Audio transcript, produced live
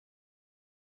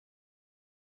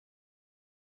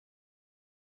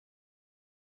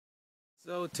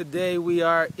So today we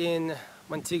are in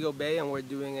Montego Bay and we're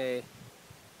doing a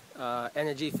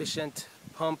energy efficient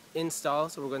pump install.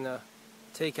 So we're going to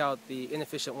take out the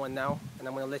inefficient one now, and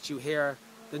I'm going to let you hear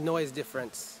the noise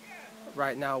difference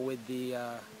right now with the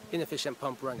inefficient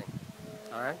pump running.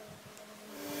 Alright?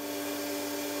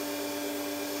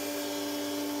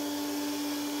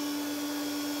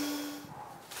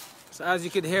 So as you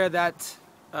could hear, that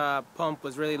pump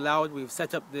was really loud. We've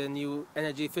set up the new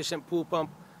energy efficient pool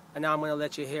pump, and now I'm going to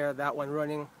let you hear that one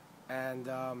running and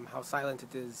how silent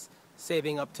it is,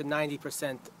 saving up to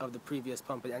 90% of the previous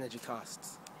pump in energy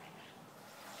costs.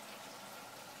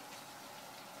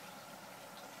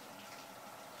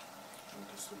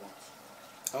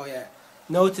 Oh yeah.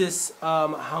 Notice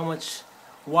how much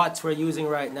watts we're using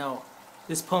right now.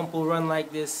 This pump will run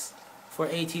like this for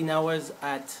 18 hours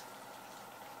at,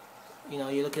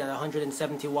 you're looking at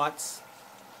 170 watts.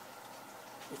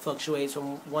 It fluctuates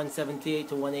from 178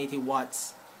 to 180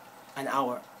 watts an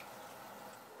hour.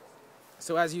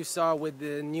 So as you saw with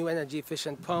the new energy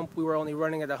efficient pump, we were only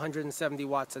running at 170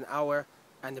 watts an hour,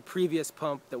 and the previous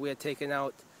pump that we had taken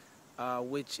out,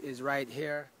 which is right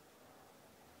here,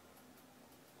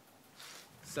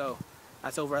 so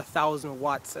that's over 1,000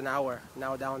 watts an hour,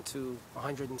 now down to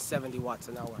 170 watts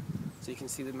an hour. So you can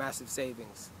see the massive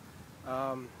savings.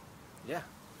 Yeah,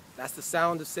 that's the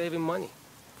sound of saving money.